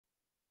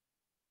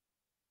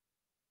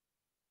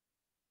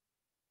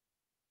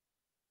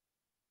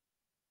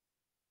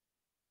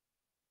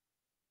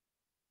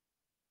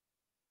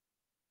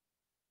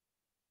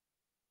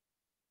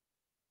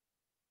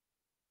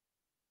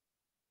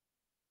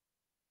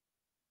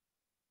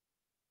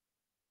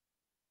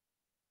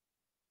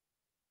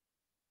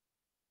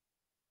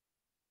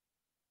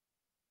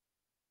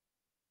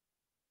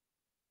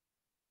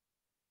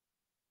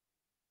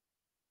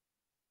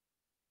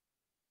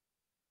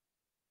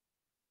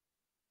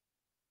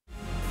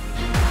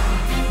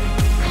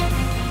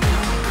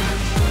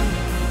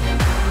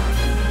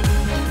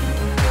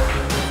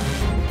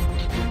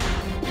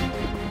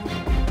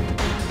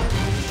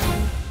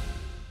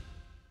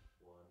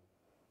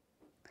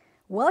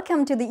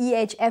Welcome to the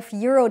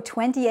EHF Euro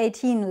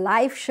 2018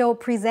 live show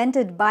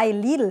presented by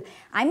Lidl.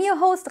 I'm your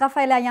host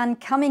Rafaela Jan,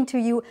 coming to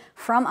you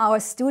from our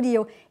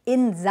studio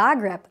in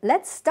Zagreb.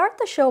 Let's start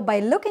the show by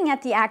looking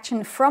at the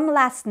action from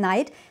last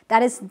night.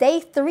 That is day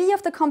 3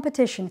 of the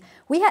competition.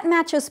 We had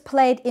matches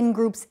played in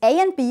groups A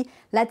and B.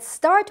 Let's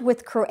start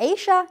with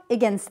Croatia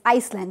against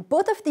Iceland.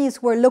 Both of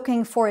these were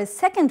looking for a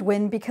second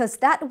win because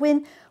that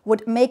win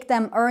would make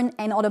them earn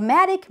an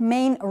automatic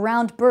main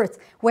round berth,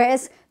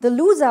 whereas the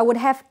loser would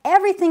have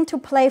everything to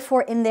play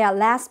for in their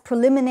last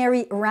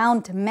preliminary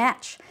round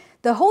match.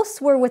 The hosts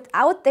were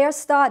without their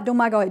star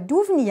Domagoj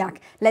Duvnjak.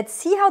 Let's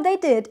see how they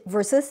did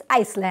versus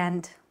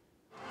Iceland.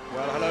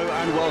 Well, hello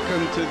and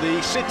welcome to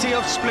the city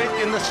of Split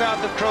in the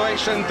south of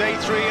Croatia, and day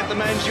 3 at the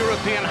Men's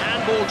European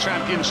Handball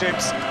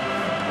Championships.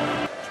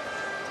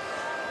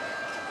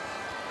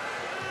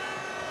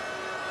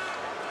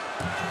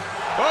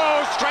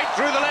 Oh, straight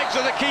through the legs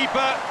of the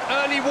keeper.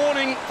 Early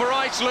warning for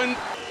Iceland.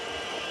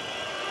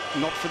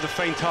 Not for the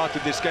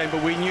faint-hearted this game,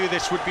 but we knew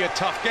this would be a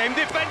tough game.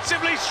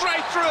 Defensively,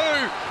 straight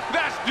through.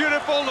 That's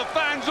beautiful. The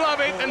fans love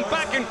it. And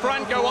back in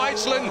front go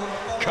Iceland,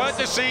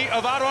 courtesy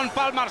of Aron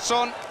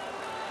Pálmarsson.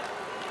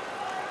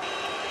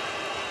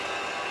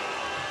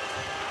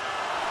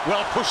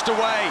 Well pushed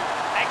away.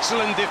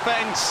 Excellent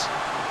defence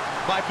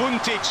by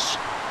Buntic.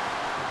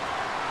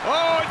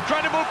 Oh,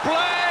 incredible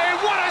play.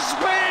 What a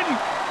spin.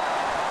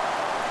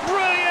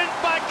 Brilliant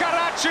by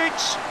Karacic.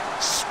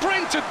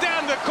 Sprinted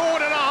down the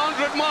court at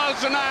 100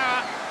 miles an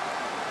hour.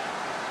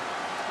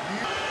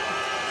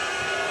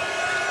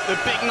 The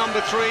big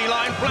number 3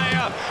 line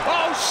player.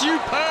 Oh,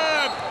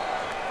 superb!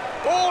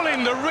 All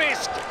in the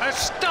wrist. A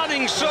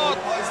stunning shot.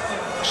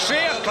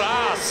 Sheer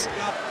class.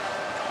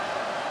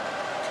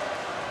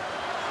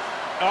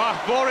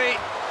 Bori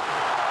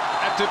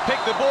had to pick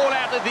the ball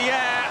out of the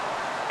air,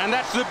 and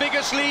that's the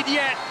biggest lead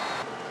yet.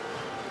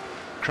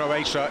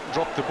 Croatia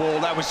dropped the ball.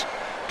 That was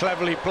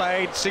cleverly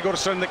played.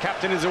 Sigurdsson, the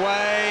captain, is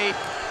away.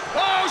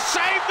 Oh,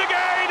 saved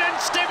again, and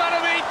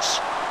Stevanovic.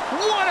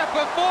 What a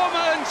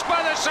performance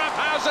by the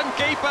Schaffhausen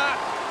keeper.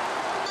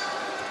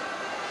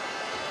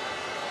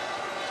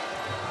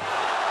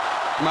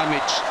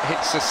 Mamic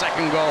hits the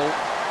second goal.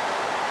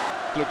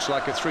 Looks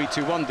like a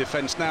 3-2-1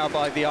 defence now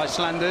by the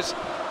Icelanders.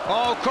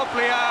 Oh,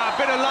 Koplia, a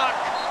bit of luck.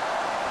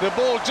 The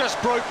ball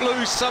just broke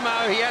loose.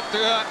 Somehow he had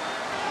to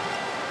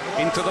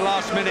into the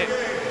last minute.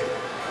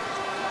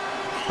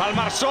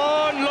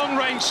 Pálmarsson,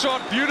 long-range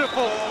shot,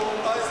 beautiful.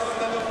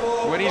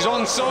 When he's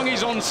on song,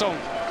 he's on song.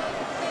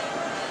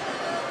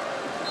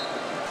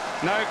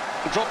 No,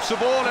 drops the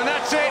ball, and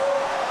that's it.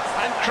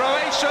 And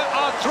Croatia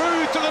are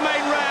through to the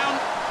main round.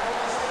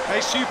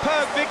 A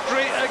superb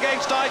victory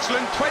against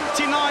Iceland,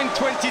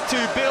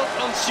 29-22, built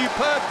on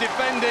superb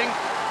defending.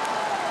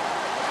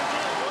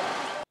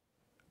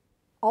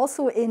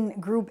 Also in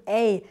Group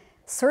A,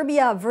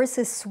 Serbia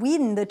versus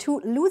Sweden. The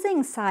two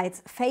losing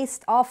sides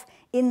faced off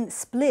in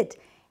Split.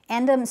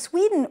 And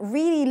Sweden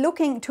really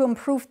looking to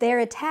improve their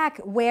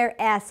attack,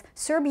 whereas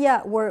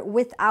Serbia were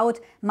without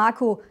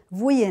Marko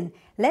Vujic.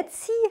 Let's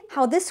see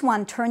how this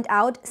one turned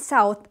out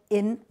south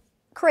in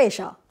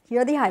Croatia.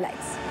 Here are the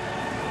highlights.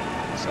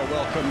 So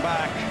welcome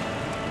back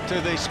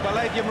to the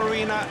Spaladium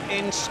Arena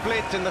in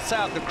Split in the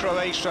south of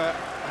Croatia,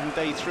 and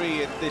day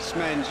 3 at this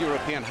Men's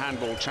European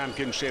Handball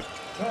Championship.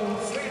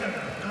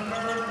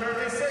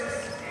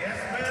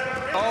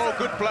 Oh,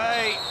 good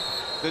play.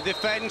 The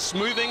defence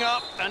moving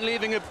up and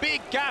leaving a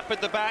big gap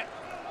at the back.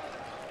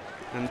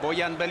 And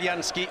Bojan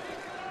Beljanski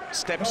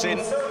steps in.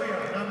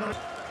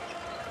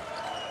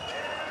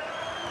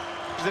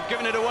 They've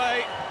given it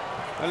away.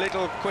 A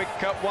little quick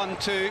cut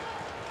 1-2.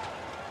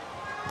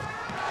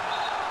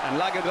 And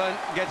Lagergren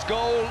gets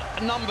goal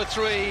number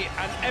 3.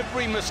 And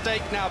every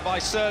mistake now by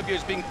Serbia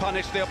is being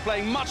punished. They're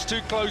playing much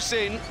too close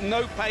in.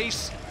 No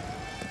pace.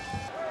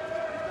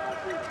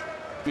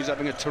 He's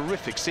having a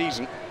terrific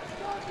season.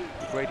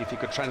 Great if he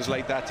could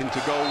translate that into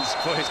goals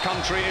for his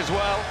country as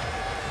well.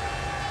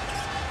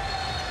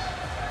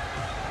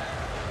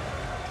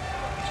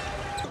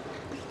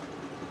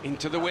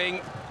 Into the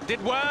wing.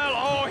 Did well.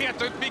 Oh, he had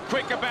to be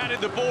quick about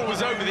it. The ball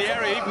was over the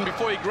area even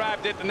before he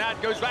grabbed it, and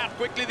that goes back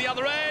quickly the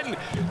other end.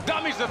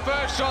 Dummies the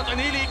first shot,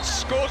 and Ilic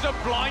scores a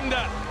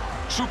blinder.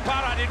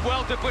 Šupara did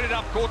well to put it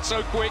up court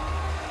so quick.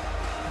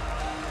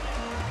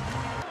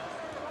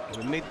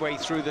 We're midway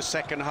through the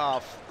second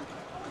half.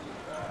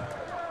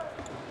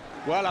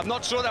 Well, I'm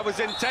not sure that was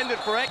intended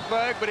for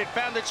Ekberg, but it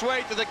found its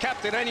way to the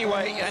captain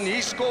anyway, and he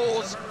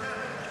scores.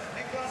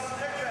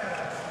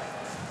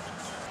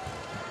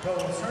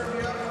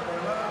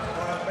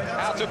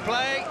 Out of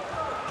play,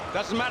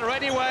 doesn't matter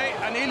anyway,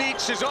 and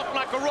Ilic is up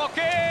like a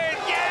rocket.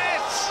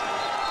 Yes!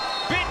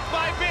 Bit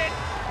by bit,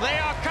 they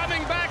are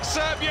coming back,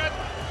 Serbia.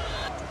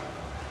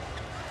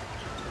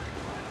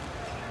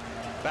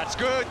 That's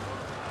good.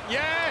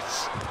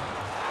 Yes!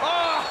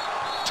 Oh!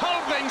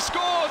 Tolving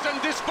scores,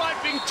 and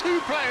despite being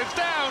 2 players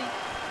down,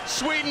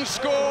 Sweden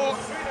score.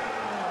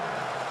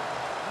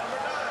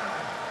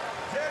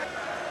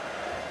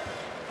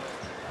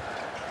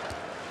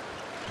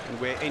 And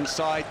we're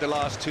inside the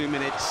last 2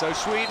 minutes, so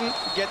Sweden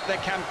get their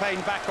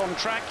campaign back on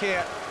track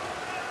here.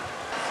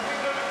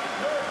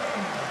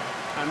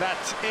 And that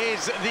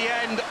is the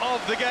end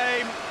of the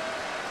game.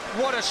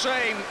 What a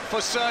shame for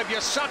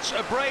Serbia, such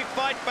a brave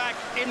fight back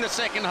in the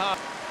second half.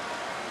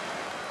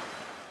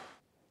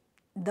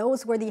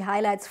 Those were the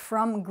highlights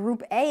from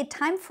Group A.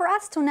 Time for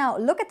us to now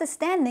look at the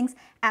standings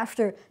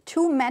after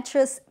 2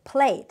 matches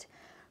played.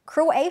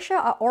 Croatia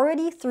are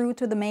already through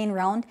to the main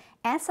round,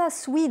 as are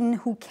Sweden,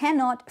 who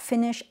cannot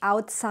finish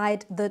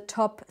outside the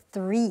top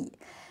 3.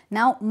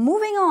 Now,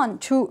 moving on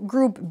to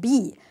Group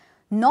B.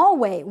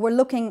 Norway were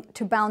looking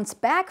to bounce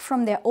back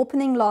from their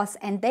opening loss,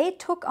 and they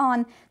took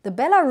on the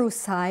Belarus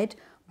side,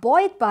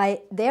 buoyed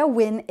by their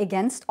win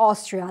against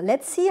Austria.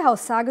 Let's see how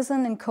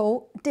Sargussen and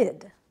co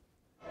did.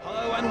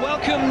 Hello and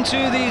welcome to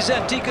the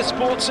Zaptica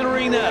Sports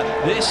Arena.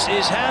 This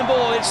is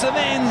handball. It's the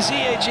men's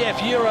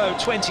EHF Euro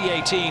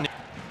 2018.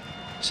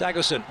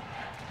 Sargussen,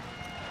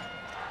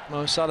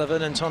 Mo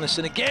Sullivan and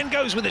Tonnesson again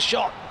goes with a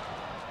shot.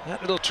 That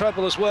little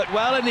treble has worked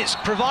well, and it's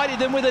provided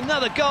them with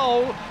another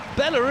goal.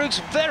 Belarus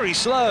very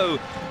slow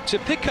to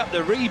pick up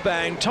the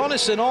rebound.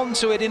 Tonnesson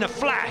onto it in a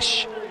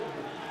flash.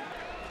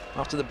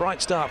 After the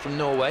bright start from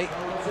Norway,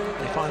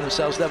 they find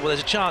themselves level.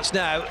 There's a chance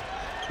now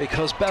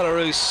because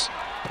Belarus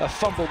have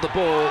fumbled the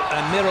ball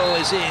and Miral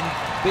is in,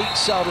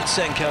 beats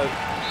Sardetsenko,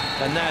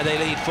 and now they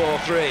lead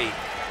 4-3.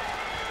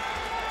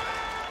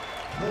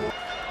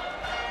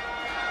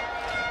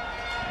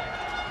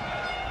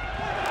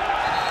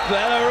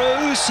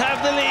 Belarus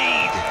have the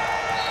lead.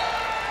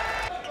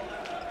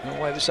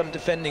 Norway with some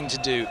defending to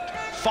do.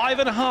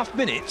 5.5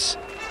 minutes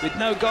with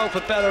no goal for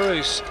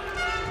Belarus.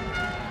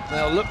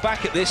 They'll look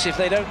back at this if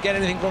they don't get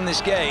anything from this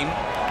game.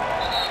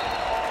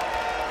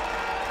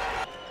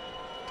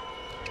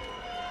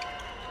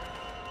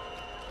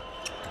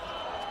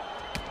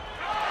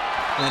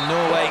 And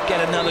Norway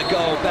get another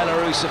goal.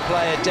 Belarus a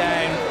player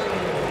down.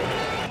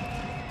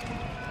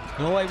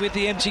 Norway with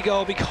the empty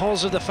goal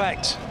because of the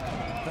fact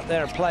that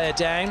they're a player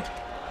down.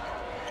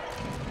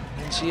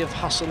 Plenty of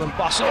hustle and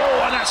bustle.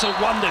 Oh, and that's a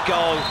wonder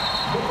goal.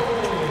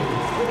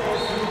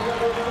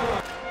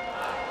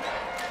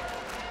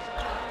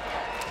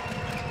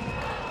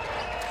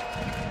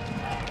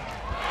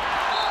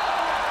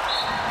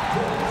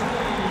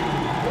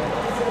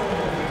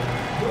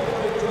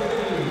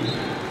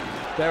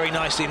 Very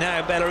nicely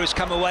now, Belarus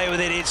come away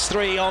with it. It's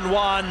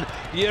 3-on-1.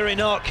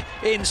 Urinok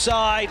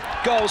inside.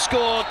 Goal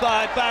scored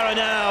by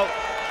Baranau.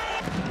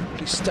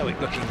 Pretty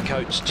stoic-looking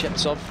coach,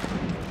 Chepsov.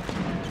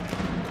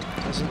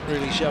 Doesn't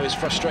really show his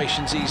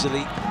frustrations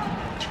easily.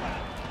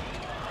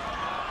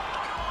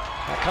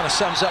 That kind of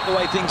sums up the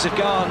way things have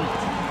gone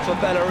for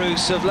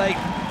Belarus of late,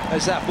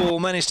 as that ball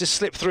managed to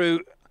slip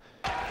through.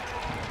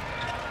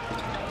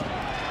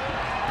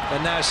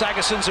 And now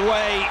Sargussen's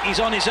away. He's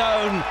on his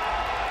own.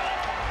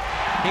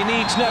 He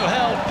needs no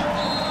help.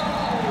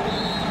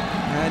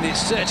 And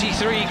it's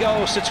 33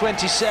 goals to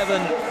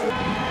 27.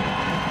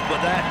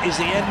 But that is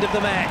the end of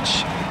the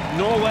match.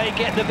 Norway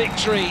get the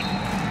victory.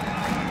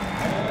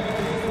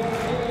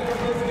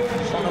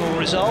 Final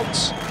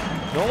results: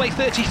 Norway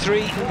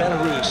 33,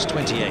 Belarus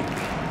 28.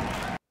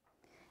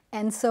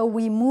 And so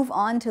we move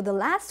on to the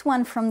last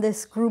one from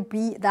this Group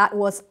B. That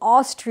was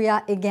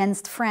Austria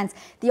against France.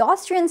 The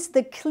Austrians,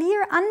 the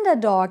clear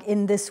underdog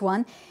in this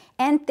one.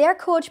 And their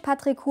coach,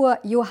 Patrikur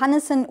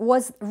Johannessen,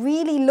 was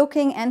really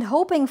looking and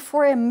hoping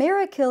for a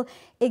miracle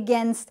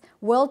against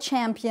world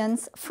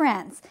champions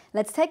France.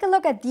 Let's take a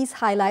look at these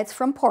highlights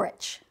from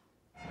Porridge.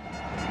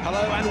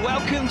 Hello and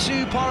welcome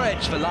to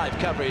Porridge for live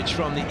coverage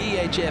from the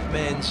EHF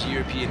Men's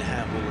European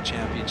Handball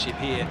Championship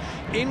here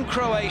in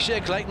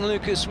Croatia. Clayton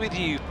Lucas with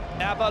you.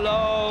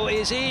 Abalo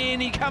is in,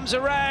 he comes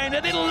around,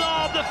 a little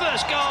lob, the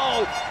first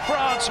goal.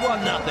 France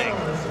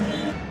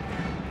 1-0.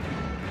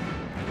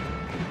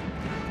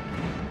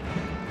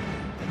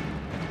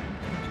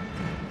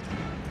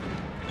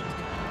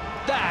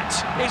 That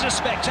is a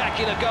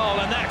spectacular goal,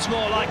 and that's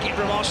more like it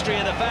from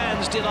Austria. The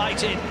fans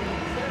delighted.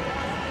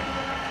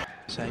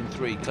 Same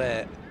three,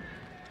 Claire,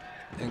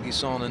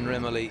 Engisson and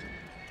Remoli.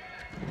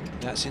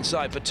 That's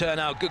inside for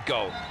Turnau, good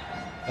goal.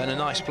 And a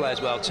nice play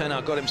as well.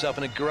 Turnau got himself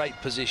in a great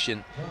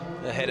position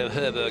ahead of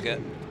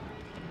Herberger.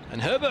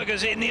 And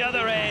Herberger's in the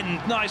other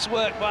end. Nice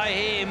work by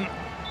him.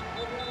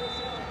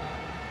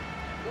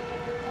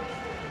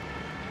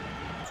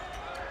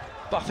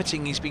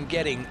 Buffeting he's been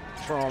getting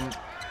from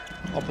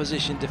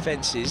opposition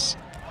defences.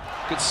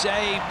 Good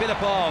save,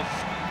 Bilipov.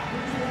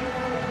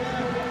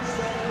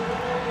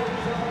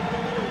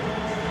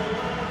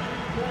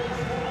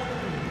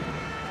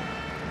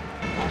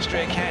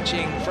 Austria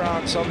catching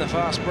France on the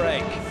fast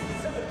break.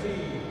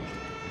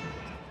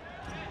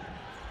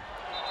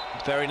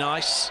 Very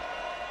nice.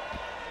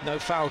 No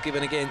foul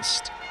given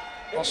against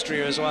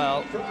Austria as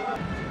well.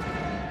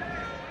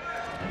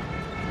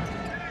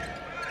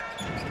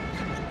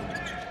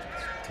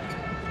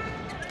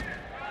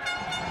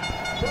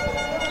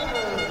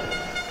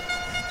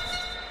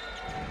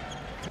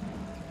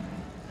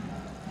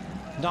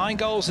 Nine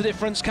goals the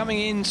difference coming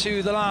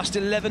into the last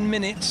 11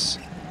 minutes.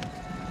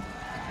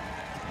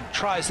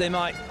 try as they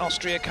might,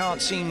 Austria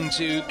can't seem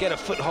to get a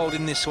foothold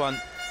in this one.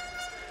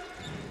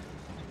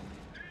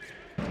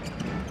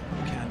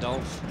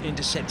 Gandalf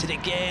intercepted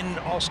again.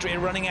 Austria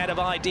running out of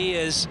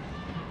ideas.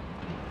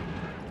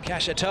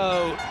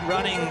 Cachetteau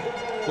running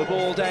the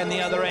ball down the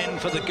other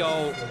end for the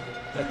goal.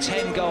 A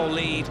 10-goal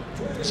lead.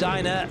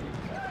 Zainer.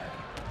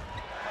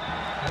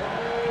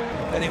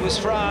 And it was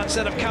France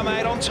that have come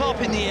out on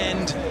top in the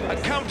end.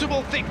 A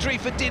comfortable victory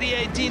for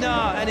Didier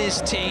Dinard and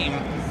his team.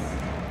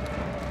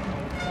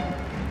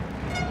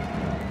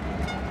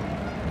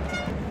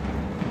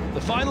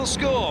 The final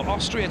score,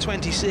 Austria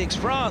 26,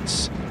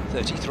 France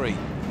 33.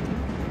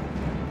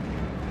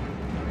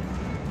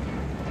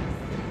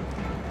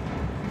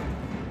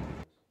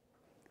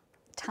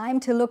 Time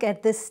to look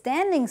at the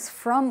standings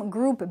from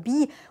Group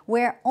B,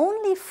 where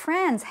only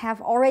France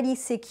have already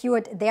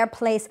secured their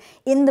place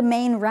in the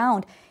main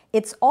round.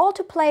 It's all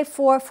to play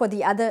for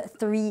the other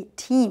three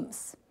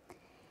teams.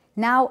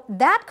 Now,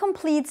 that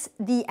completes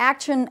the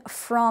action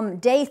from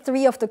day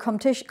 3 of the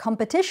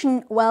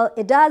competition. Well,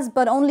 it does,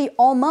 but only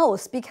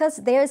almost, because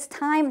there's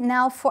time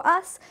now for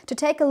us to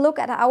take a look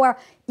at our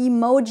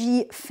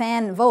emoji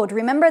fan vote.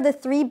 Remember the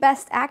 3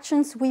 best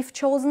actions we've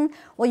chosen?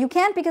 Well, you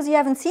can't because you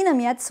haven't seen them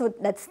yet, so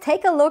let's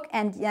take a look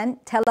and then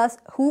tell us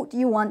who do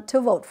you want to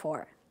vote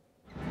for.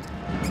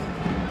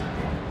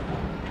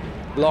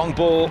 Long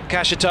ball,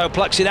 Cachetteau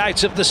plucks it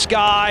out of the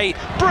sky.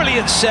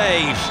 Brilliant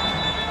save.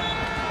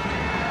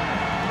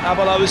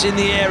 Abolo was in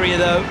the area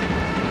though.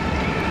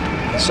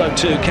 So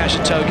too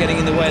Cachetteau getting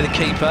in the way of the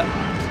keeper.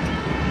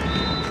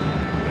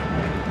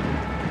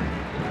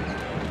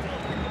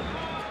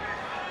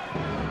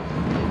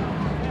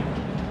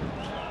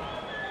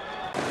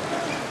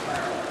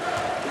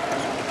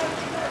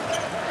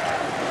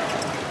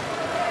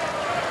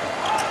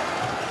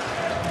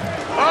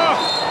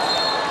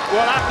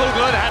 Well,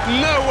 Appelgren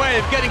had no way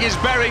of getting his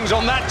bearings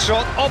on that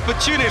shot.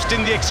 Opportunist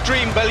in the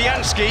extreme,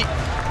 Beljanski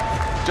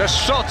just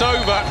shot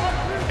over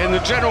in the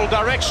general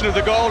direction of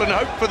the goal and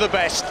hoped for the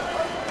best.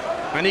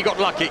 And he got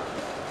lucky.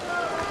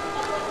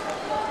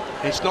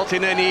 It's not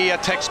in any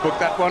textbook,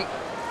 that one.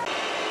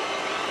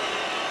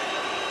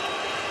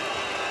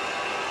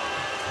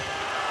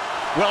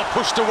 Well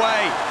pushed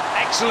away.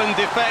 Excellent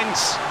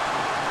defence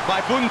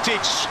by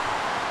Buntic.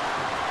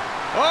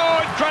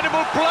 Oh,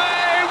 incredible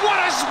play! What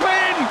a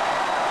spin!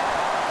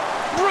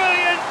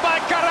 Brilliant by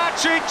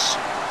Karadzic,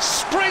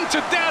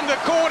 sprinted down the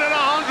court at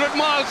 100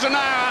 miles an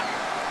hour,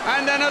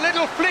 and then a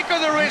little flick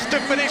of the wrist to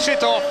finish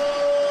it off.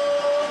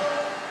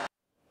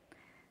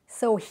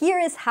 So here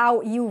is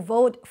how you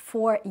vote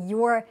for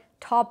your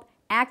top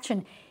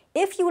action.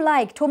 If you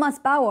like Thomas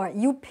Bauer,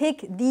 you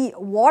pick the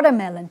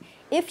watermelon.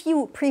 If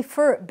you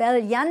prefer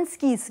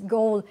Beljanski's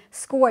goal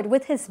scored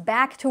with his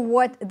back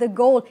toward the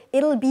goal,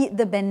 it'll be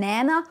the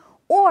banana.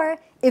 Or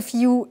if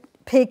you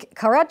pick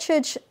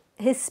Karadzic,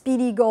 his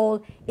speedy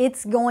goal,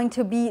 it's going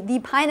to be the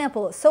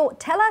pineapple. So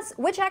tell us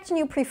which action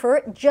you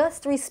prefer.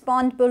 Just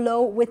respond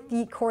below with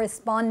the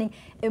corresponding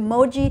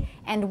emoji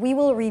and we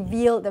will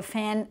reveal the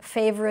fan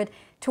favorite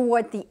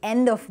toward the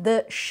end of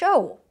the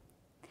show.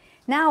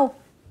 Now,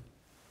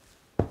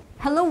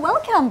 hello,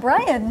 welcome,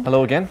 Brian.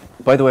 Hello again.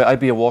 By the way, I'd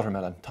be a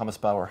watermelon. Thomas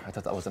Bauer. I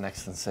thought that was an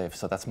excellent save,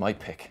 so that's my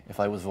pick if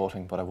I was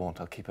voting, but I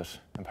won't. I'll keep it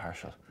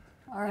impartial.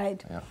 All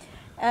right.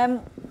 Yeah.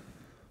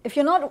 If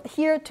you're not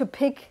here to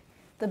pick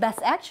the best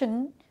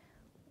action,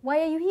 why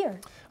are you here?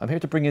 I'm here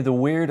to bring you the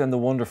weird and the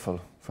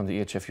wonderful from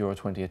the EHF Euro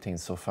 2018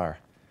 so far.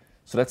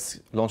 So let's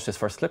launch this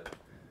first clip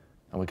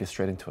and we'll get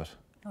straight into it.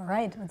 All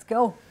right, let's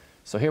go.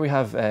 So here we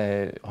have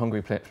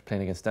Hungary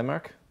playing against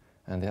Denmark,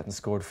 and they hadn't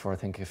scored for I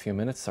think a few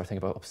minutes, I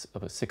think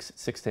about 6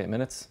 to 8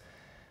 minutes.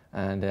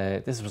 And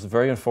this was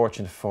very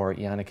unfortunate for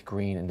Yannick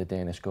Green in the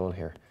Danish goal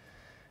here.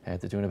 They're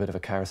doing a bit of a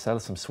carousel,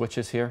 some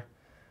switches here,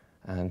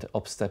 and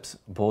up steps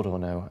Bodo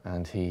now,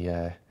 and he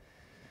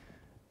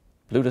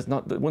blew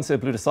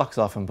the socks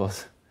off him,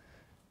 but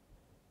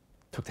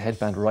took the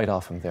headband right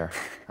off him there.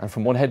 And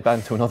from one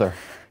headband to another,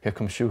 here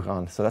comes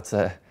Shuhan. So that's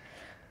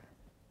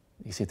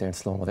you see it there in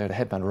slow-mo there, the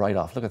headband right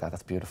off. Look at that,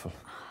 that's beautiful.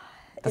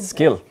 That's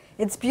skill.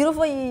 It's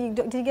beautiful.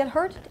 Did he get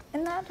hurt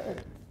in that? Or?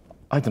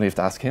 I don't know, you have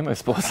to ask him, I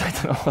suppose. I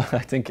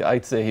don't know.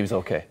 I'd say he was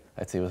okay.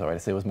 I'd say he was all right.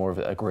 I'd say it was more of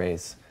a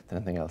graze than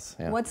anything else.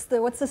 Yeah. What's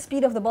the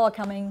speed of the ball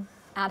coming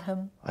at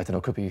him? I don't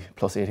know, could be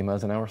plus 80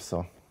 miles an hour,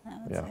 so.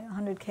 Yeah,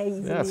 100k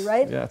easily,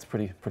 right? Yeah, it's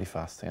pretty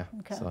fast, yeah.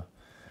 Okay. So,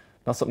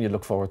 not something you'd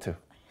look forward to.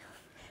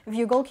 If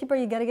you're a goalkeeper,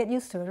 you got to get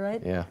used to it,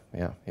 right? Yeah.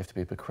 You have to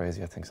be a bit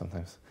crazy, I think,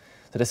 sometimes.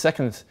 So the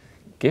second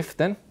gift,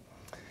 then,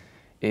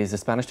 is the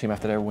Spanish team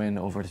after their win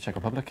over the Czech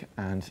Republic,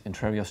 and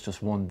Intrerios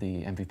just won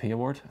the MVP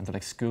award, and they're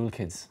like school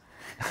kids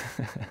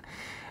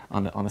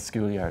on a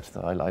schoolyard.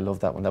 So I love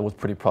that one. That was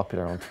pretty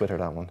popular on Twitter,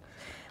 that one.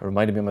 It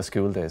reminded me of my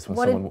school days.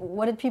 When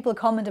what did people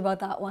comment about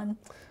that one?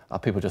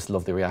 People just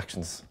love the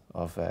reactions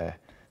of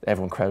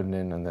everyone crowding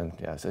in, and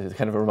then so it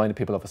kind of reminded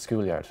people of a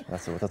schoolyard.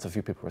 That's what a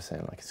few people were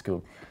saying, like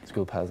school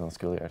pals on a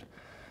schoolyard.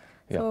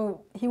 Yeah.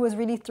 So he was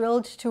really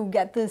thrilled to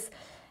get this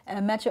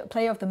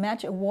Player of the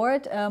Match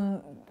award,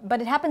 but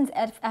it happens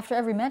after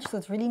every match, so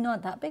it's really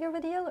not that big of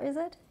a deal, is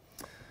it?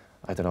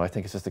 I don't know. I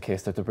think it's just a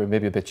case that they're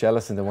maybe a bit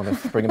jealous and they want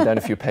to bring him down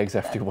a few pegs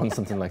after you won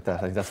something like that.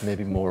 I think that's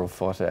maybe more of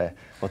what they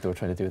were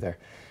trying to do there.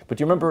 But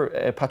do you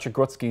remember Patrick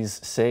Grutzky's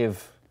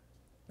save?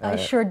 I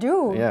sure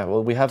do. Yeah.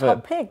 Well, we have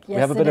Top pick we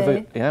have a bit of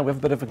yesterday. we have a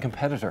bit of a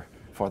competitor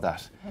for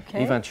that.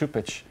 Okay. Ivan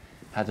Čupić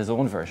had his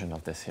own version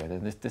of this here.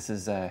 This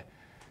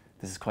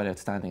is quite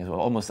outstanding as well,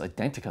 almost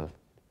identical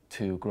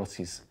to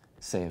Grutzky's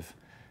save.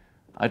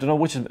 I don't know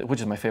which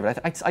is my favourite.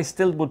 I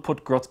still would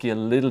put Grutzky a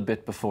little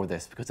bit before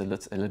this because it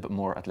looks a little bit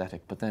more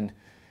athletic. But then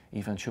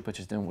Ivan Čupić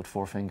is doing it with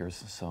 4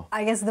 fingers. So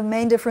I guess the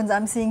main difference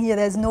I'm seeing here,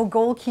 there's no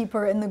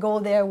goalkeeper in the goal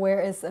there,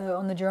 whereas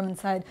on the German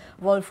side,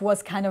 Wolf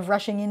was kind of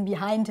rushing in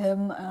behind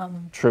him.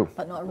 True.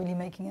 But not really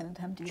making an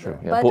attempt either. True.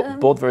 Yeah, but,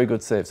 both very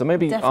good saves. So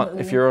maybe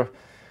definitely. if you're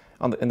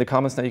in the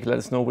comments now, you can let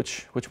us know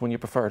which one you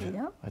preferred.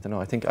 Yeah. I don't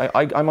know. I think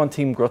I'm on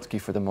Team Grutzky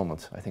for the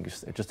moment. I think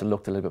it just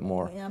looked a little bit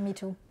more. Yeah, me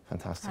too.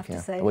 Fantastic. I have to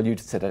Yeah. say. Well, you'd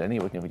say that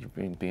anyway,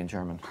 you being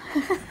German.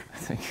 I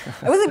think.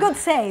 It was a good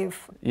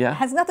save. Yeah. It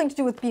has nothing to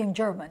do with being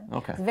German.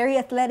 Okay. It's very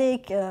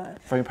athletic,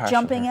 Very impartial,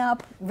 jumping yeah.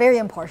 up, very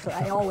impartial.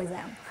 I always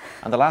am.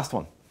 And the last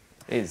one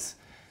is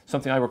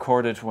something I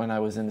recorded when I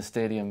was in the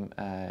stadium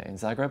in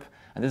Zagreb,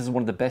 and this is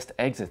one of the best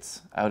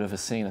exits out of a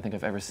scene I think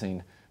I've ever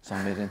seen. So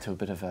I made it into a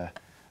bit of a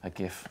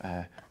gif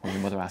when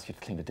your mother asks you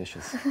to clean the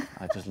dishes.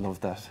 I just love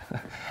that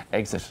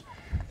exit,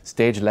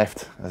 stage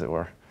left, as it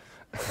were.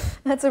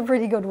 That's a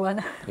pretty good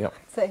one. Yep.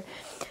 Say.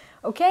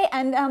 Okay,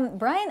 and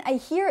Brian, I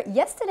hear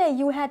yesterday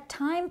you had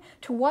time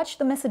to watch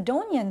the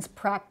Macedonians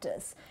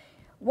practice.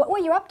 What were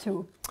you up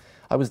to?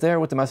 I was there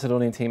with the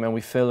Macedonian team and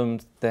we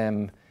filmed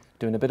them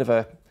doing a bit of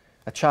a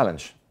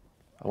challenge.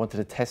 I wanted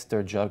to test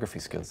their geography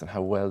skills and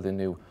how well they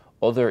knew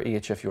other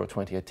EHF Euro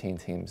 2018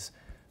 teams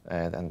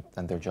and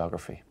their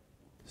geography.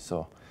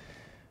 So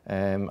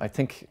I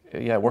think,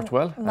 yeah, it worked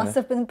well. Must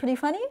have been pretty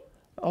funny.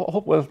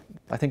 Well,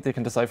 I think they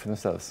can decide for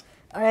themselves.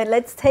 All right,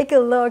 let's take a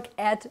look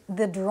at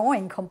the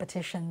drawing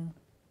competition.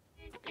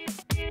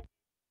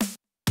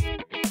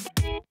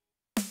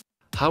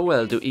 How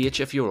well do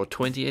EHF Euro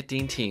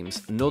 2018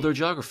 teams know their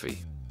geography?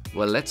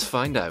 Well, let's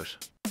find out.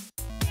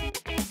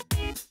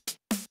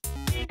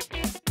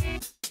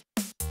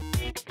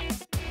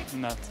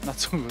 Not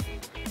so good.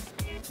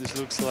 This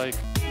looks like,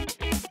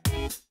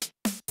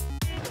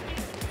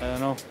 I don't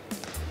know.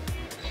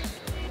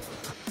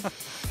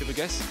 Give a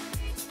guess.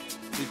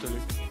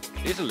 Italy.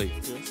 Italy?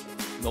 Yes.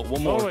 No,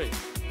 one more. Norway. We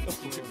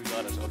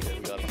got it, okay,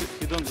 we got it.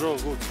 He don't draw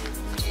good.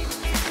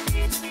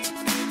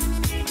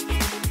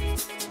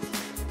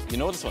 You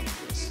know this one?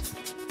 Yes.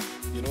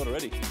 You know it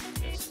already?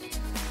 Yes.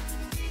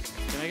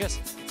 Can I guess?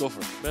 Go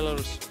for it.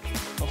 Belarus.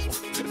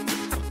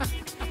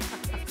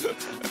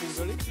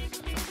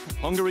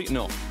 Hungary?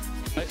 No.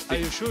 Are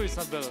you sure it's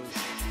not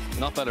Belarus?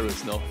 Not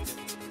Belarus, no.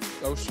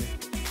 Austria.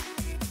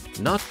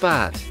 Not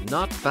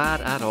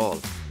bad at all.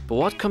 But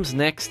what comes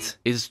next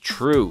is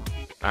true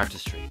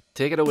artistry.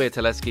 Take it away,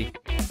 Telesky.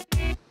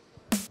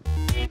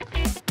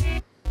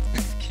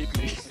 Keep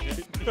me.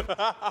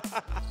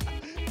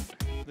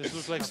 This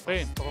looks like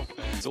Spain.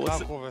 So what's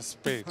Krakow,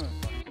 Spain.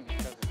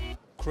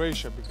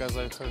 Croatia, because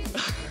I heard it.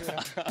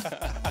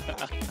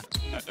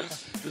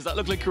 Does that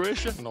look like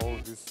Croatia? No,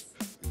 this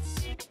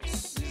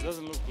This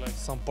doesn't look like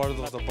some part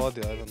of the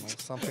body, I don't know,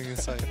 something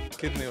inside,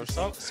 kidney or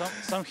something.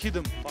 some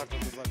hidden part of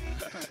the body.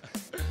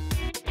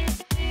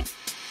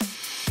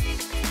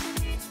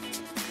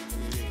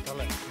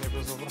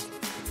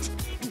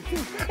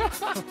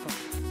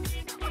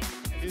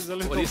 He's a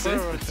little do you say?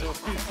 pervert, so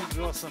he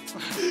draws some.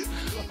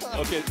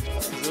 Okay.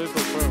 He's a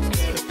little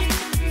pervert.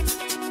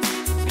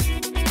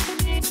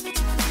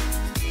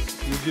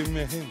 You give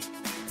me a hint.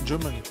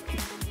 Germany,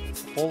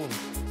 Poland.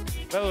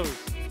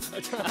 Belarus.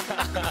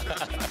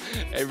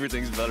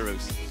 Everything's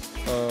Belarus.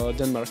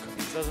 Denmark.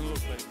 It doesn't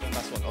look like that.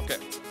 Last one, okay.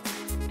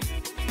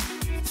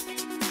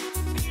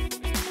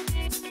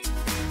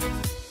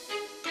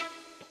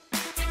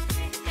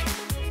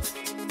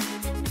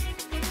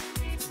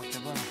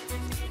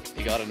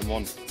 He got it in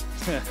one.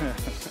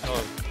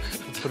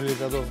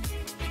 Obrigado.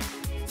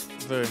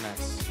 Very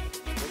nice.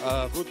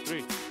 Good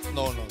 3.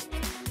 No,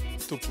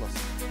 2 plus.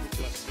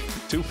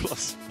 2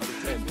 plus out of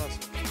 10.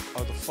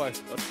 Out of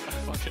 5.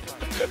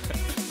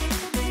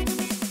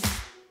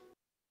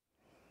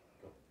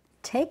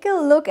 Take a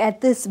look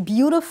at this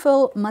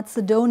beautiful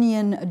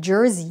Macedonian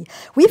jersey.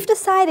 We've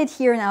decided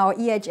here in our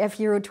EHF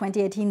Euro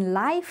 2018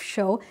 live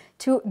show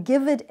to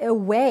give it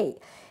away.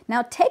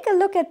 Now take a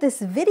look at this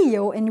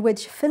video in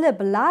which Philip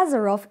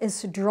Lazarov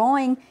is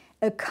drawing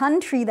a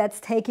country that's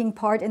taking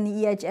part in the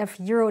EHF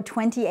Euro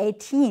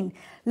 2018.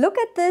 Look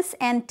at this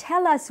and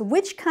tell us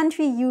which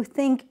country you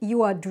think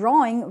you are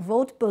drawing.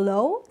 Vote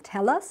below,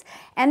 tell us.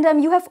 And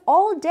you have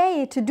all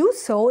day to do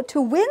so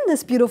to win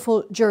this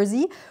beautiful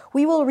jersey.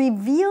 We will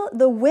reveal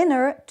the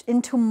winner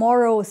in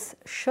tomorrow's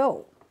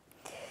show.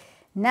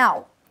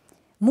 Now,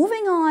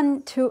 moving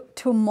on to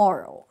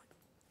tomorrow.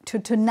 To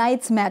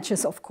tonight's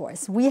matches, of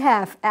course. We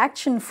have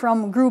action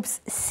from groups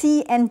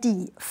C and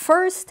D.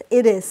 First,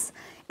 it is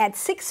at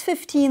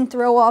 6:15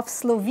 throw-off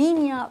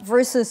Slovenia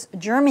versus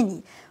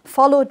Germany,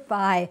 followed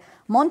by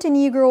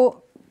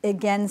Montenegro,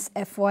 against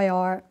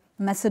FYR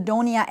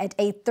Macedonia at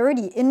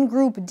 8:30. In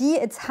Group D,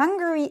 it's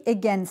Hungary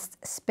against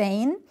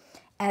Spain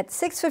at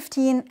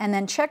 6:15, and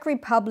then Czech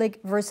Republic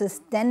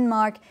versus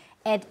Denmark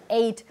at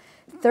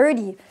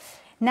 8:30.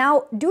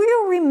 Now, do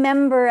you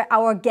remember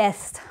our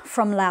guest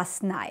from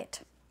last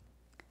night?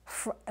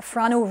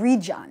 Frano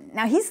Rijan.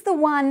 Now, he's the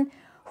one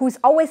who's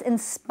always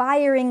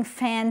inspiring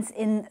fans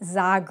in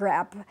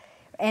Zagreb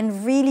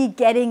and really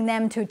getting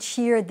them to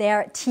cheer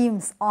their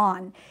teams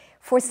on.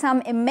 For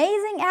some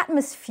amazing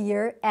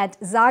atmosphere at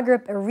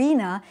Zagreb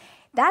Arena,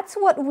 that's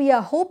what we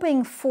are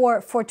hoping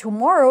for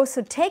tomorrow,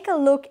 so take a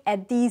look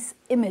at these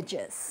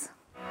images.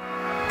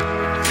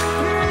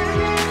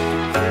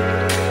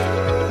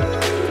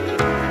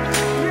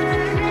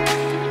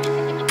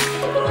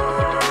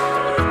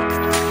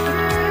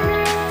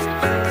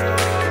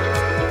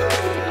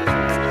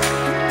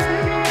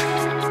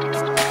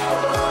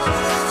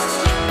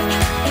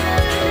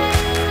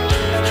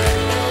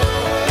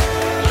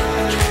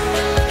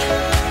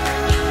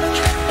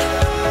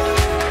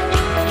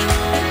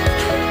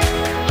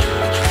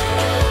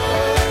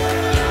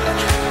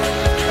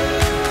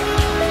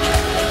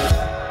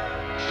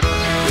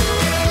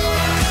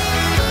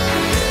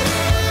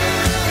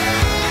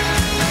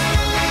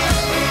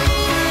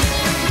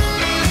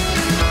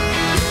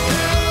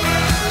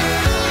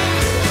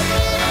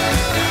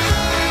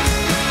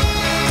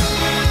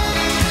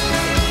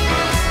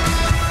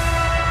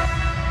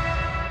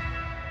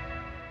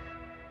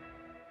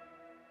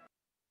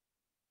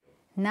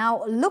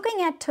 Now,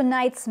 looking at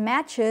tonight's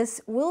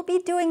matches, we'll be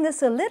doing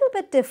this a little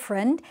bit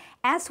different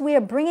as we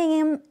are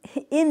bringing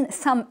in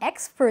some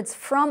experts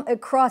from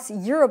across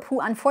Europe who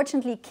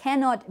unfortunately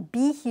cannot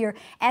be here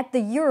at the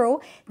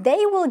Euro.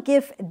 They will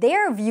give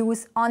their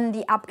views on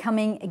the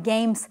upcoming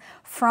games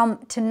from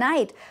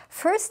tonight.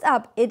 First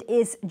up, it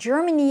is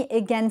Germany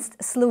against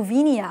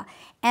Slovenia.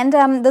 And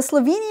the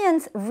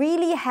Slovenians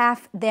really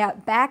have their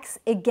backs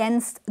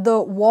against the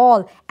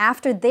wall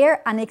after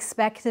their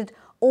unexpected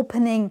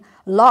opening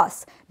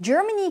loss.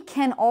 Germany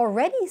can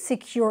already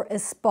secure a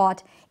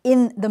spot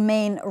in the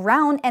main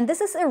round, and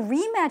this is a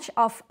rematch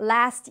of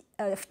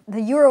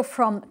the Euro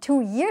from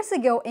 2 years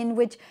ago, in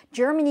which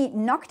Germany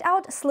knocked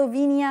out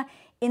Slovenia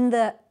in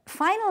the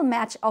final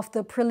match of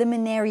the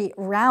preliminary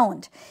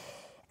round.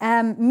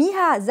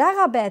 Miha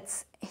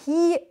Zarabets,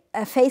 he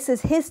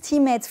faces his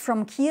teammates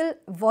from Kiel,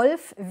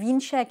 Wolf,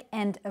 Winczek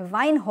and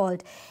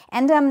Weinhold.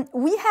 And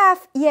we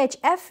have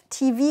EHF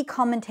TV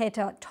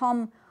commentator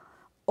Tom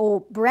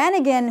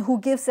O'Branigan, who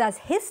gives us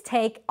his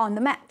take on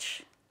the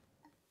match.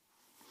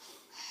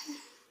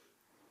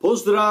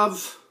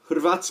 Pozdrav,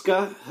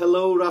 Hrvatska.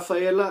 Hello,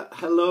 Rafaela.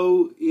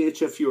 Hello,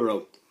 EHF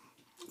Euro.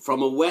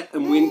 From a wet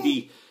and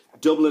windy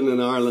Dublin in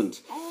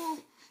Ireland.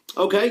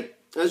 Okay,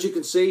 as you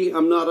can see,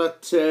 I'm not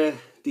at the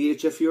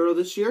EHF Euro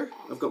this year.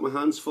 I've got my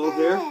hands full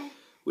here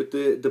with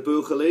the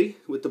Bucheli,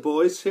 with the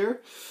boys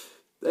here.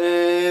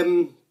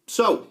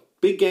 So,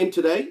 big game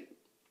today.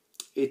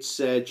 It's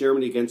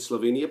Germany against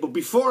Slovenia. But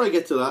before I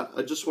get to that,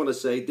 I just want to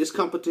say this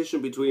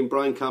competition between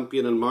Brian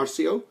Campion and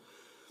Marcio,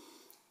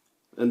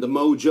 and the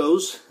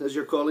Mojos, as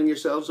you're calling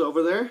yourselves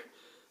over there,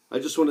 I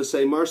just want to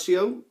say,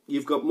 Marcio,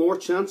 you've got more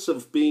chance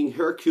of being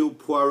Hercule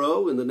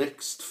Poirot in the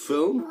next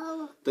film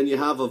than you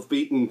have of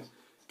beating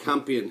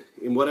Campion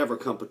in whatever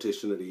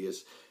competition it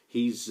is.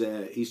 He's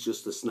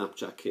just the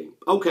Snapchat king.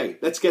 Okay,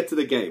 let's get to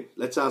the game.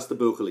 Let's ask the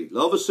Bucheli.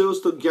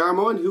 Lovasus to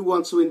Garmoin, who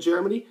wants to win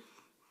Germany?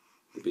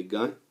 The big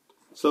guy.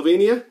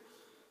 Slovenia,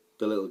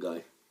 the little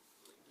guy.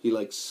 He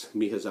likes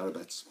Miha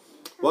Zarabets.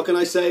 What can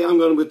I say? I'm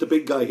going with the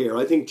big guy here.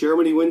 I think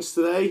Germany wins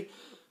today.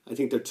 I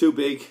think they're too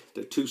big,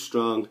 they're too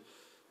strong,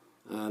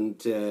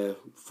 and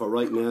for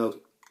right now,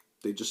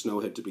 they just know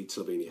how to beat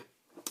Slovenia.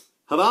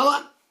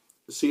 Havala!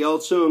 See you all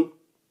soon.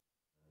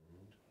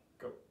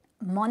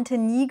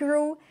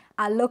 Montenegro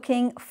are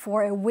looking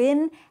for a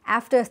win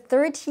after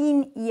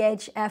 13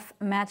 EHF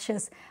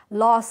matches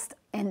lost,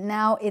 and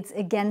now it's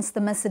against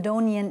the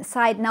Macedonian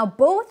side. Now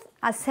both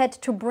are set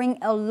to bring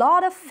a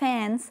lot of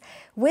fans,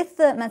 with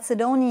the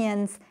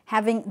Macedonians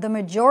having the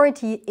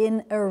majority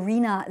in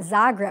Arena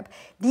Zagreb.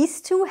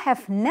 These two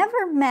have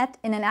never met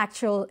in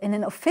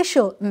an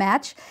official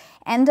match,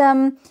 and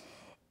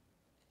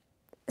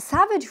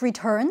Savic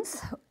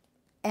returns,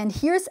 and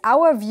here's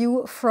our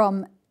view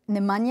from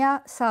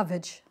Nemanja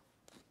Savic.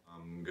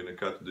 I'm gonna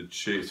cut to the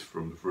chase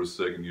from the first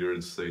second here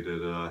and say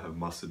that I have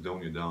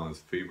Macedonia down as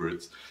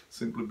favorites,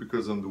 simply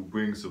because on the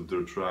wings of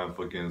their triumph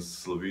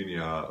against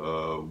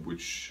Slovenia,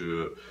 which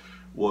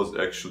was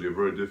actually a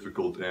very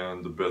difficult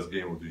and the best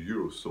game of the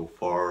Euro so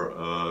far.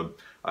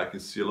 I can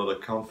see a lot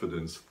of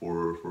confidence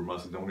for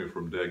Macedonia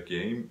from that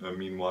game.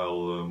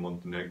 Meanwhile,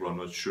 Montenegro, I'm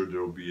not sure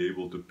they'll be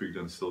able to pick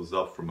themselves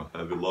up from a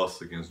heavy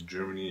loss against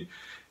Germany.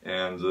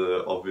 And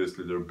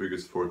obviously their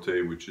biggest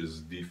forte, which is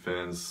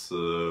defense,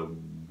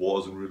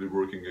 wasn't really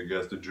working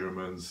against the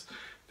Germans.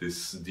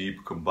 This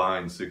deep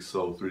combined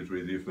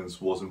 6-0-3-3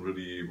 defense wasn't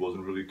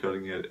really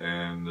cutting it,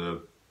 and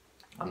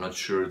I'm not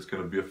sure it's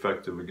going to be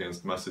effective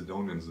against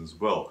Macedonians as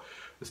well,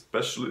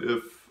 especially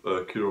if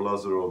Kirill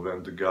Lazarov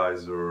and the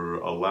guys are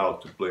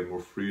allowed to play more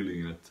freely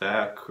in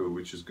attack,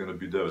 which is going to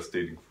be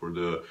devastating for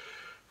the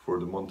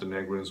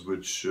Montenegrins,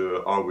 which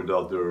are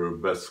without their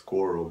best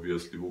scorer,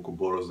 obviously, Vuko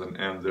Borozan,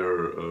 and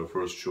their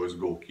first choice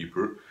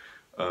goalkeeper.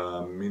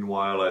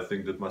 Meanwhile, I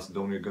think that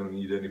Macedonia are going to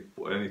need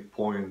any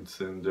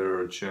points in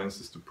their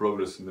chances to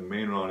progress in the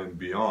main round and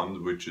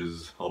beyond, which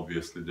is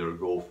obviously their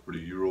goal for the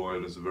Euro,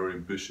 and it's a very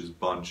ambitious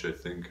bunch. I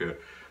think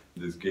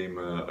this game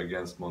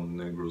against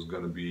Montenegro is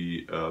going to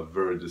be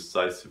very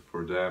decisive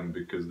for them,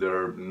 because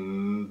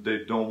they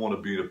don't want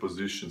to be in a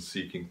position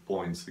seeking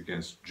points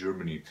against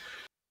Germany.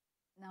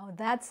 Now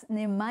that's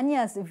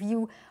Nemanya's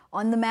view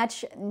on the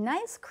match.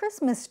 Nice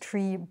Christmas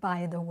tree,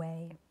 by the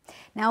way.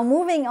 Now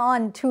moving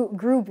on to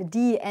Group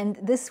D, and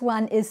this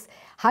one is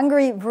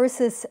Hungary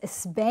versus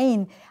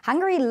Spain.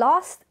 Hungary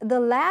lost the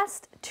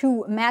last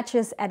 2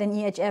 matches at an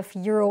EHF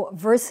Euro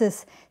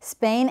versus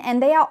Spain,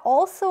 and they are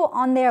also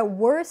on their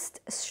worst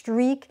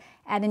streak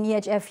at an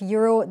EHF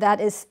Euro, that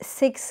is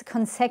 6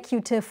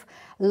 consecutive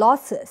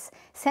losses.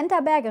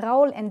 Centre-back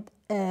Raúl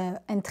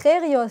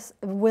Entrerrios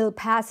will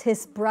pass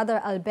his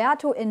brother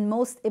Alberto in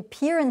most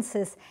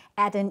appearances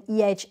at an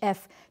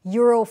EHF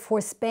Euro for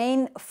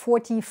Spain,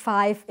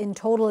 45 in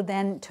total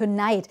then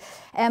tonight.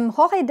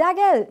 Jorge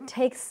Dagel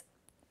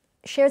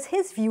shares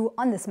his view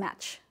on this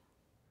match.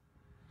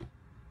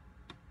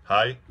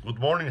 Hi, good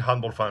morning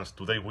handball fans.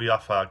 Today we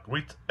have a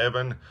great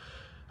event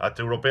at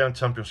the European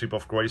Championship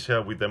of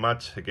Croatia with the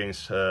match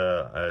against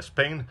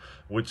Spain,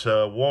 which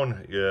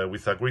won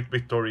with a great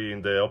victory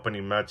in the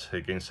opening match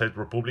against Czech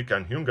Republic,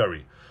 and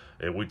Hungary,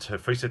 which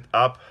faced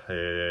up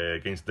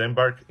against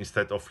Denmark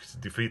instead of its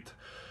defeat.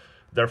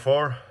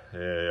 Therefore,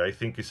 I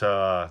think it's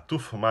a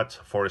tough match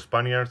for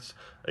Spaniards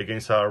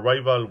against a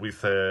rival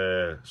with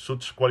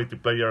such quality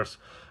players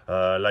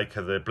like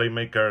the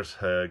playmakers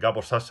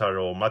Gabor Sasar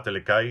or Mate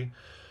Lekai.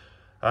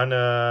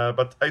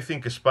 But I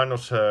think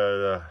Spanos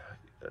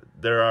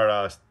there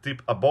are a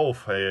step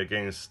above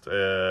against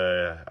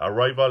a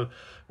rival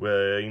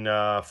in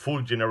a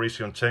full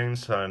generation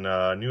change and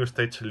a new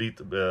stage lead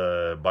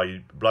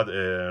by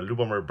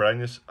Lubomir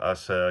Branis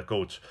as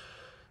coach.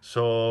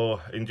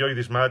 So enjoy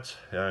this match,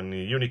 and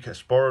unique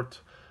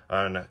sport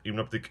and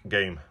hypnotic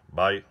game.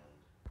 Bye.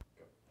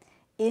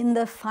 In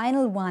the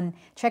final one,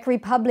 Czech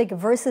Republic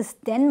versus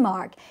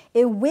Denmark.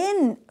 A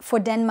win for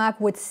Denmark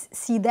would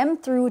see them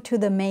through to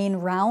the main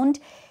round.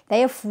 They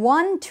have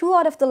won 2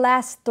 out of the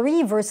last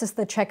 3 versus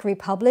the Czech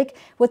Republic,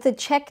 with the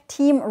Czech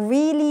team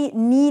really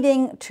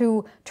needing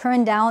to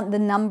turn down the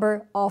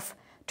number of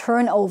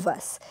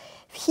turnovers.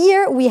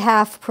 Here we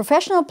have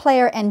professional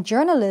player and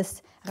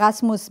journalist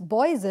Rasmus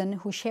Boysen,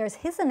 who shares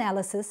his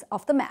analysis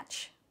of the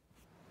match.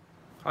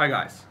 Hi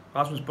guys,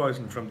 Rasmus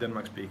Boysen from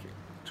Denmark speaking.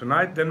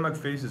 Tonight Denmark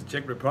faces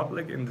Czech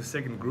Republic in the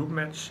second group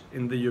match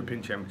in the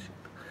European Championship.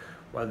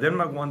 While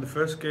Denmark won the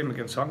first game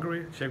against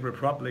Hungary, Czech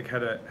Republic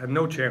had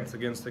no chance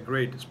against a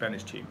great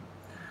Spanish team.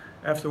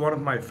 After one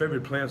of my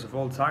favorite players of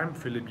all time,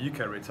 Filip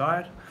Jiča,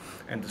 retired,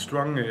 and the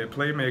strong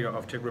playmaker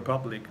of Czech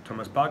Republic,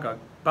 Tomáš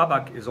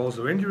Babak, is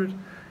also injured,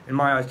 in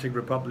my eyes Czech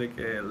Republic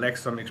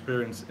lacks some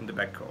experience in the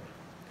backcourt.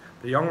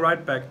 The young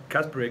right back,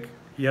 Kasperek,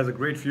 he has a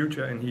great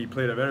future, and he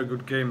played a very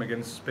good game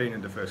against Spain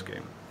in the first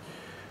game.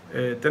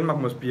 Denmark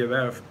must be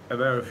aware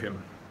of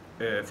him.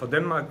 For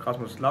Denmark,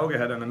 Rasmus Lauge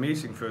had an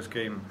amazing first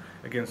game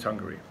against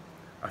Hungary.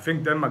 I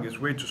think Denmark is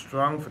way too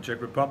strong for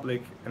Czech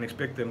Republic and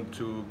expect them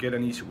to get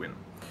an easy win.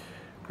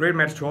 Great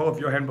match to all of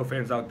your handball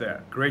fans out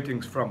there.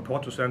 Greetings from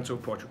Porto Santo,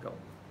 Portugal.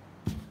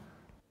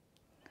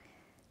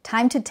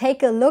 Time to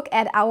take a look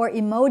at our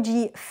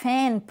emoji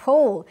fan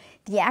poll.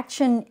 The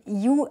action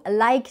you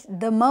liked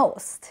the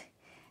most.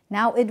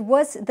 Now it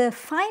was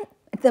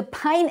the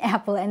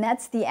pineapple, and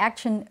that's the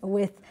action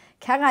with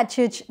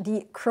Karadzic,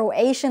 the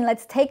Croatian.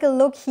 Let's take a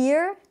look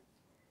here.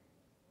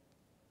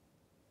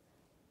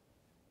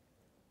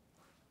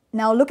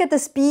 Now look at the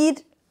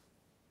speed,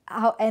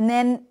 and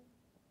then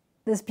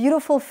this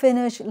beautiful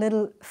finish,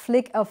 little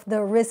flick of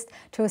the wrist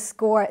to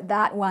score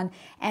that one.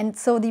 And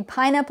so the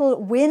pineapple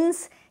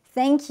wins.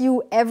 Thank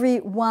you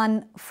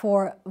everyone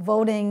for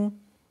voting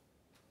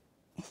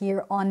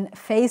here on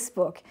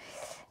Facebook.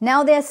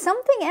 Now there's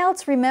something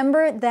else,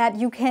 remember, that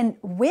you can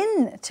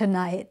win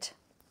tonight.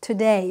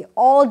 Today,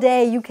 all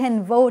day, you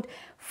can vote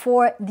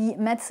for the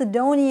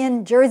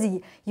Macedonian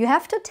jersey. You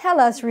have to tell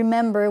us,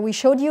 remember, we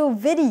showed you a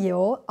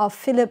video of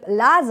Filip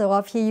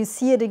Lazarov, here you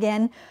see it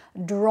again,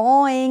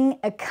 drawing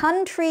a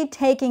country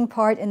taking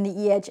part in the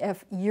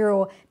EHF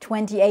Euro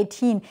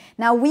 2018.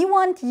 Now we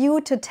want you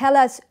to tell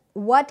us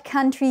what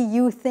country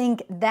you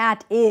think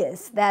that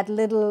is, that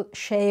little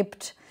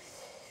shaped,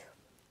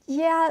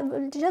 yeah,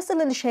 just a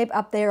little shape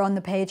up there on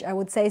the page, I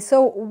would say.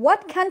 So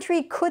what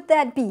country could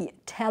that be?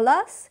 Tell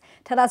us.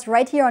 Tell us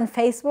right here on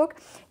Facebook.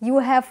 You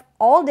have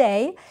all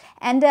day,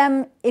 and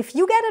if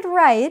you get it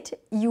right,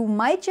 you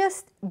might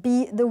just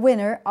be the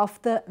winner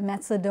of the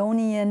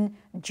Macedonian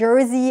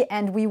jersey,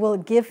 and we will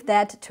give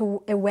that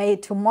away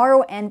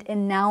tomorrow and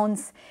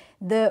announce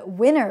the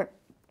winner.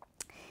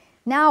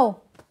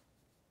 Now,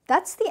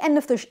 That's the end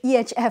of the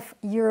EHF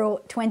Euro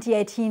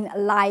 2018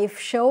 live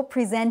show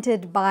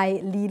presented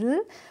by Lidl.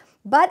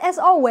 But as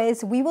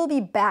always, we will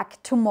be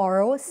back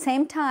tomorrow,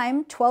 same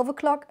time, 12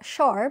 o'clock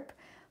sharp,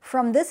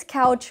 from this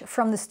couch,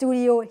 from the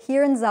studio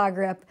here in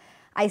Zagreb.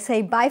 I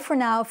say bye for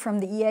now from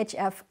the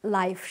EHF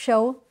live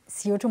show.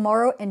 See you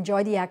tomorrow.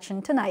 Enjoy the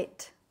action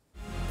tonight.